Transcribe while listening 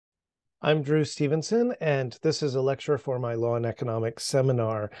I'm Drew Stevenson, and this is a lecture for my Law and Economics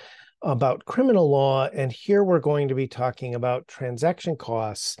seminar about criminal law. And here we're going to be talking about transaction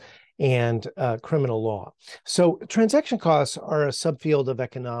costs and criminal law. So transaction costs are a subfield of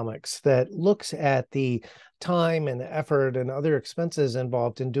economics that looks at the time and effort and other expenses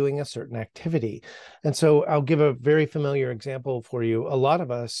involved in doing a certain activity. And so I'll give a very familiar example for you. A lot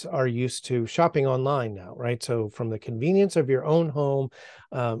of us are used to shopping online now, right? So from the convenience of your own home,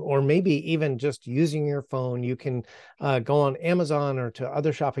 or maybe even just using your phone, you can go on Amazon or to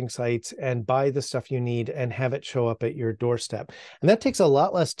other shopping sites and buy the stuff you need and have it show up at your doorstep. And that takes a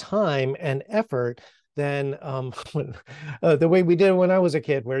lot less time and effort than the way we did when I was a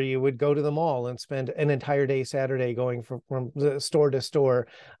kid, where you would go to the mall and spend an entire day Saturday going from the store to store,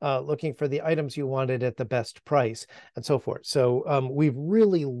 looking for the items you wanted at the best price and so forth. So we've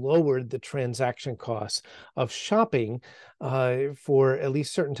really lowered the transaction costs of shopping for at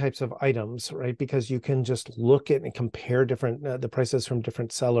least certain types of items, right? Because you can just look at and compare different the prices from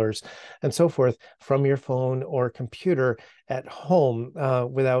different sellers and so forth from your phone or computer at home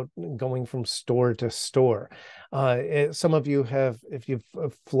without going from store to store. Some of you have, if you've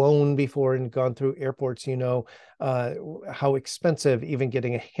flown before and gone through airports, you know how expensive even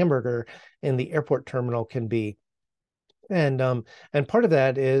getting a hamburger in the airport terminal can be. And part of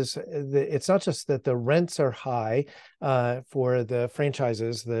that is it's not just that the rents are high for the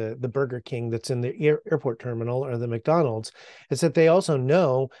franchises, the Burger King that's in the airport terminal or the McDonald's. It's that they also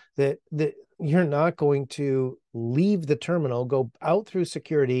know that you're not going to leave the terminal, go out through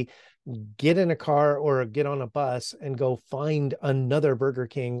security, get in a car or get on a bus and go find another Burger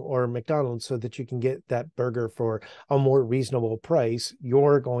King or McDonald's so that you can get that burger for a more reasonable price.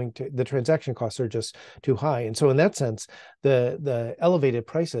 The transaction costs are just too high. And so in that sense, the elevated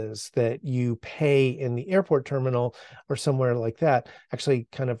prices that you pay in the airport terminal or somewhere like that actually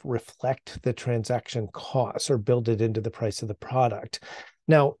kind of reflect the transaction costs or build it into the price of the product.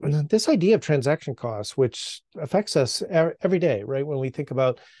 Now, this idea of transaction costs, which affects us every day, right? When we think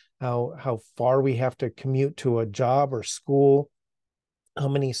about how far we have to commute to a job or school, how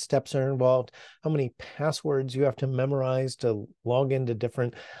many steps are involved, how many passwords you have to memorize to log into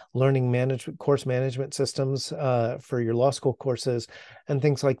different course management systems for your law school courses and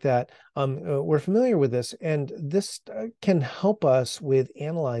things like that. We're familiar with this, and this can help us with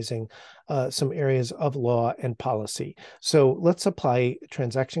analyzing some areas of law and policy. So let's apply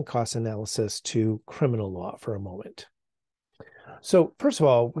transaction cost analysis to criminal law for a moment. So first of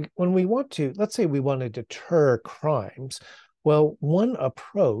all, when we want to, let's say we want to deter crimes, well, one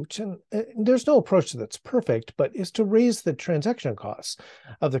approach, and there's no approach that's perfect, but is to raise the transaction costs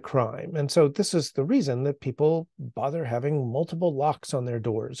of the crime. And so this is the reason that people bother having multiple locks on their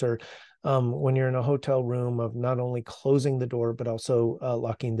doors, or when you're in a hotel room, of not only closing the door, but also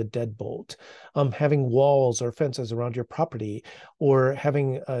locking the deadbolt, having walls or fences around your property, or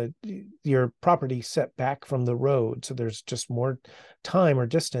having your property set back from the road. So there's just more time or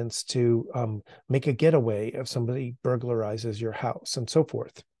distance to make a getaway if somebody burglarizes your house and so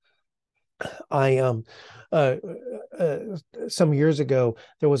forth. Some years ago,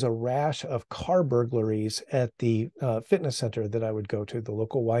 there was a rash of car burglaries at the fitness center that I would go to, the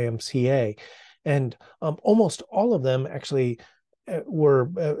local YMCA. And almost all of them actually were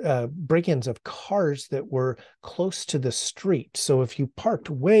break-ins of cars that were close to the street. So if you parked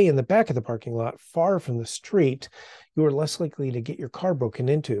way in the back of the parking lot, far from the street, you were less likely to get your car broken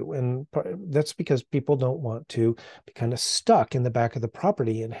into. And that's because people don't want to be kind of stuck in the back of the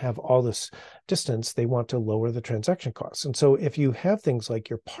property and have all this distance. They want to lower the transaction costs. And so if you have things like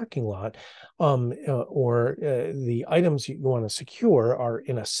your parking lot or the items you want to secure are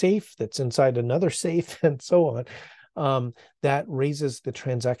in a safe that's inside another safe and so on, that raises the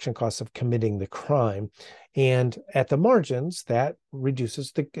transaction costs of committing the crime. And at the margins, that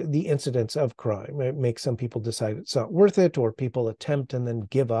reduces the incidence of crime. It makes some people decide it's not worth it, or people attempt and then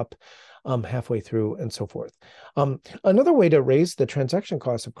give up halfway through and so forth. Another way to raise the transaction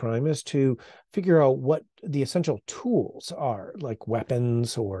cost of crime is to figure out what the essential tools are, like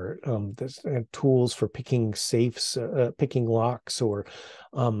weapons or tools for picking safes, picking locks, or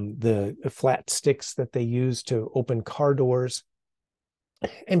the flat sticks that they use to open car doors.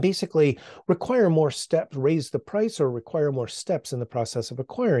 And basically require more steps, raise the price, or require more steps in the process of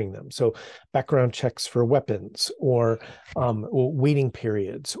acquiring them. So background checks for weapons, or waiting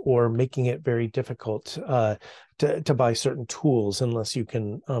periods, or making it very difficult to buy certain tools unless you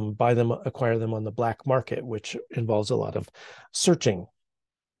can acquire them on the black market, which involves a lot of searching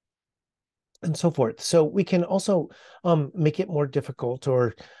and so forth. So we can also make it more difficult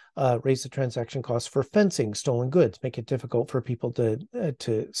or raise the transaction costs for fencing stolen goods, make it difficult for people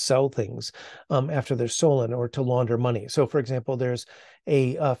to sell things after they're stolen, or to launder money. So, for example, there's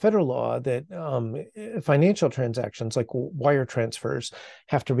a federal law that financial transactions like wire transfers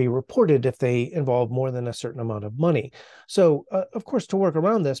have to be reported if they involve more than a certain amount of money. So, of course, to work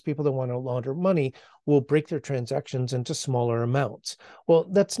around this, people that want to launder money will break their transactions into smaller amounts. Well,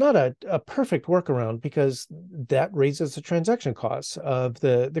 that's not a perfect workaround, because that raises the transaction costs of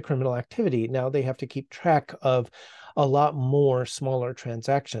the criminal activity. Now they have to keep track of a lot more smaller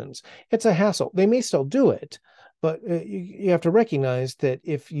transactions. It's a hassle. They may still do it, but you have to recognize that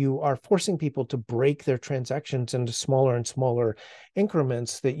if you are forcing people to break their transactions into smaller and smaller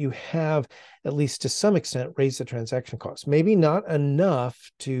increments, that you have, at least to some extent, raised the transaction costs. Maybe not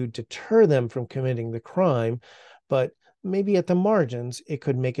enough to deter them from committing the crime, but maybe at the margins, it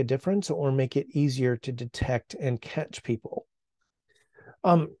could make a difference or make it easier to detect and catch people.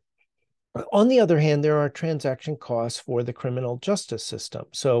 On the other hand, there are transaction costs for the criminal justice system.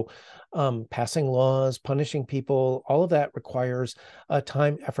 So passing laws, punishing people, all of that requires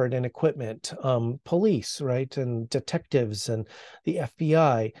time, effort, and equipment. Police, right, and detectives and the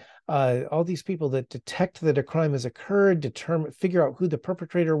FBI, all these people that detect that a crime has occurred, figure out who the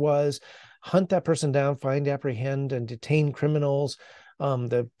perpetrator was, hunt that person down, find, apprehend, and detain criminals.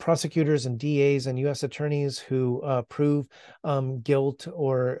 The prosecutors and DAs and U.S. attorneys who prove guilt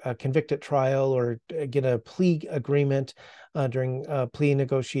or convict at trial, or get a plea agreement during plea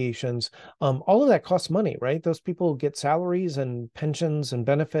negotiations. All of that costs money, right? Those people get salaries and pensions and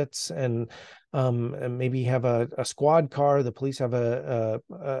benefits, and maybe have a squad car. The police have a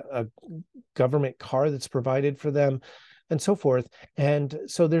government car that's provided for them, and so forth. And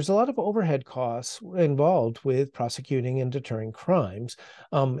so there's a lot of overhead costs involved with prosecuting and deterring crimes,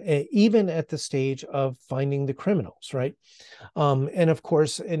 even at the stage of finding the criminals, right? And of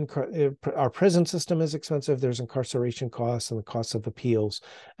course, our prison system is expensive. There's incarceration costs and the costs of appeals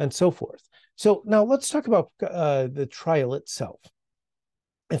and so forth. So now let's talk about the trial itself.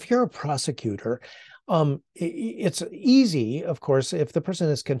 If you're a prosecutor, it's easy, of course, if the person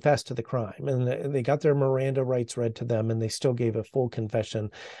has confessed to the crime and they got their Miranda rights read to them and they still gave a full confession,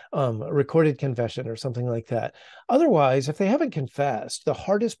 a recorded confession or something like that. Otherwise, if they haven't confessed, the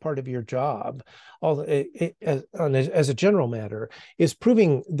hardest part of your job, as a general matter, is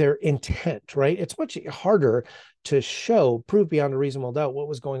proving their intent, right? It's much harder to prove beyond a reasonable doubt what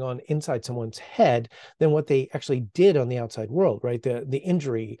was going on inside someone's head than what they actually did on the outside world, right? The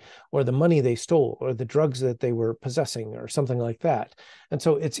injury or the money they stole or the drugs that they were possessing or something like that. And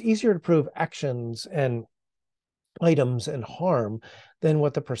so it's easier to prove actions and items and harm than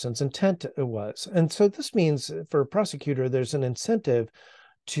what the person's intent was. And so this means for a prosecutor, there's an incentive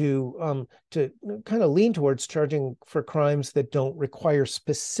to kind of lean towards charging for crimes that don't require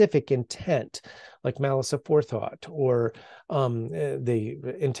specific intent, like malice aforethought, or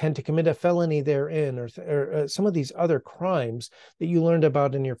the intent to commit a felony therein, or some of these other crimes that you learned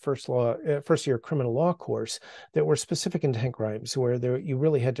about in your first year criminal law course that were specific intent crimes, where you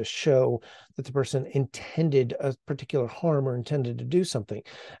really had to show that the person intended a particular harm or intended to do something.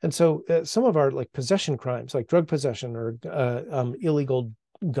 And so some of our like possession crimes, like drug possession or illegal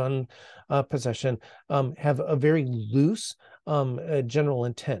gun possession, have a very loose general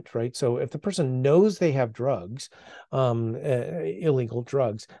intent, right? So if the person knows they have drugs, illegal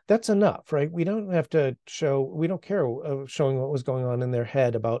drugs, that's enough, right? We don't have to we don't care showing what was going on in their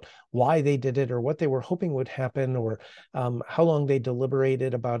head about why they did it or what they were hoping would happen, or how long they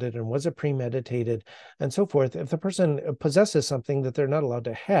deliberated about it and was it premeditated and so forth. If the person possesses something that they're not allowed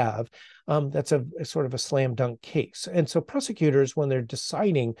to have, that's a sort of a slam dunk case. And so prosecutors, when they're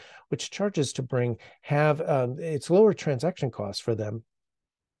deciding which charges to bring, have it's lower transaction costs for them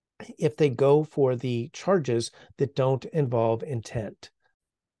if they go for the charges that don't involve intent.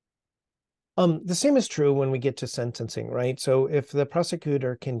 The same is true when we get to sentencing, right? So if the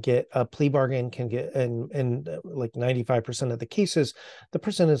prosecutor can get a plea bargain, can get in like 95% of the cases, the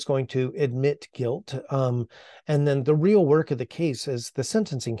person is going to admit guilt. And then the real work of the case is the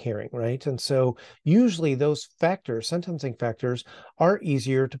sentencing hearing, right? And so usually those factors, sentencing factors, are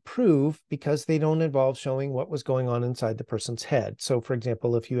easier to prove because they don't involve showing what was going on inside the person's head. So for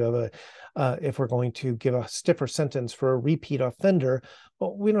example, if you have if we're going to give a stiffer sentence for a repeat offender,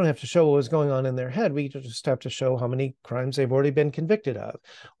 well, we don't have to show what was going on in their head. We just have to show how many crimes they've already been convicted of.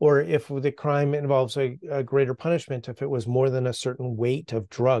 Or if the crime involves a greater punishment, if it was more than a certain weight of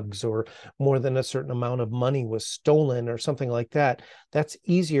drugs or more than a certain amount of money was stolen or something like that, that's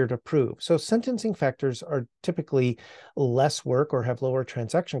easier to prove. So sentencing factors are typically less work or have lower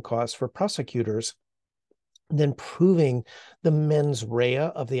transaction costs for prosecutors then proving the mens rea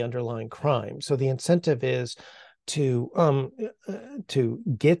of the underlying crime. So the incentive is to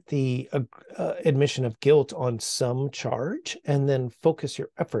get the admission of guilt on some charge, and then focus your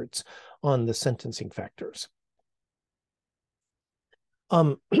efforts on the sentencing factors.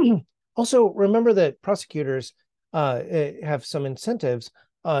 Also, remember that prosecutors have some incentives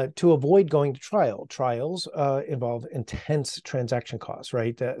to avoid going to trial. Trials involve intense transaction costs,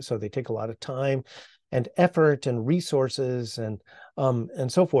 right? So they take a lot of time and effort and resources and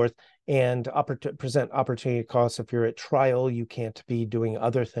so forth, and present opportunity costs. If you're at trial, you can't be doing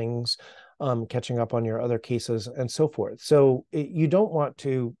other things, catching up on your other cases and so forth. So you don't want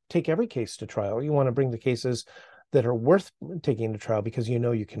to take every case to trial. You want to bring the cases that are worth taking to trial because you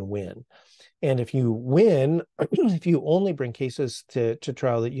know you can win. And if you win, if you only bring cases to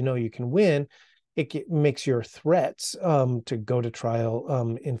trial that you know you can win, it makes your threats to go to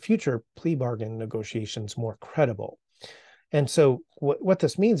trial in future plea bargain negotiations more credible. And so what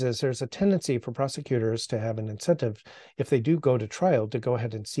this means is there's a tendency for prosecutors to have an incentive, if they do go to trial, to go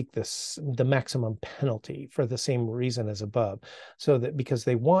ahead and seek the maximum penalty for the same reason as above. So that because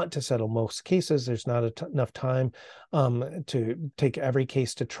they want to settle most cases, there's not enough time to take every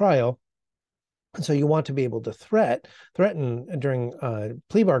case to trial. So you want to be able to threaten during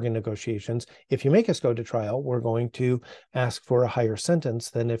plea bargain negotiations. If you make us go to trial, we're going to ask for a higher sentence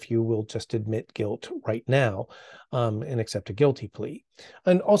than if you will just admit guilt right now and accept a guilty plea.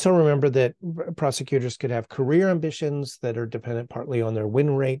 And also remember that prosecutors could have career ambitions that are dependent partly on their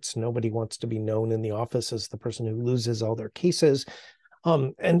win rates. Nobody wants to be known in the office as the person who loses all their cases.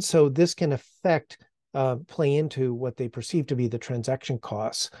 And so this can play into what they perceive to be the transaction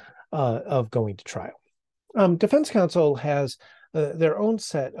costs of going to trial. Defense counsel has their own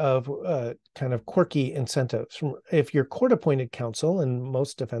set of kind of quirky incentives. If you're court-appointed counsel, and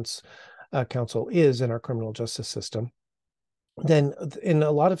most defense counsel is in our criminal justice system, then in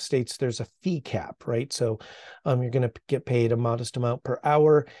a lot of states, there's a fee cap, right? So you're going to get paid a modest amount per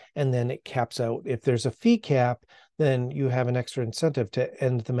hour, and then it caps out. If there's a fee cap, then you have an extra incentive to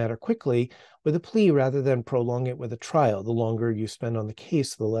end the matter quickly with a plea rather than prolong it with a trial. The longer you spend on the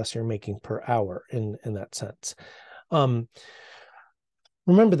case, the less you're making per hour in that sense.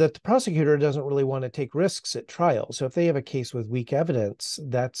 Remember that the prosecutor doesn't really want to take risks at trial. So if they have a case with weak evidence,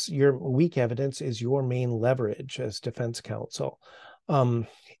 that's your weak evidence is your main leverage as defense counsel.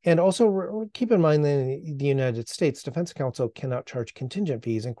 And also keep in mind that in the United States, defense counsel cannot charge contingent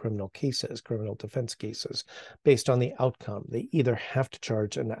fees in criminal cases, criminal defense cases, based on the outcome. They either have to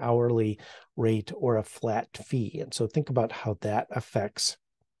charge an hourly rate or a flat fee. And so think about how that affects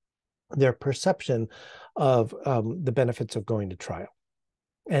their perception of the benefits of going to trial.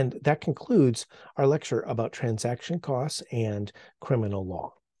 And that concludes our lecture about transaction costs and criminal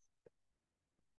law.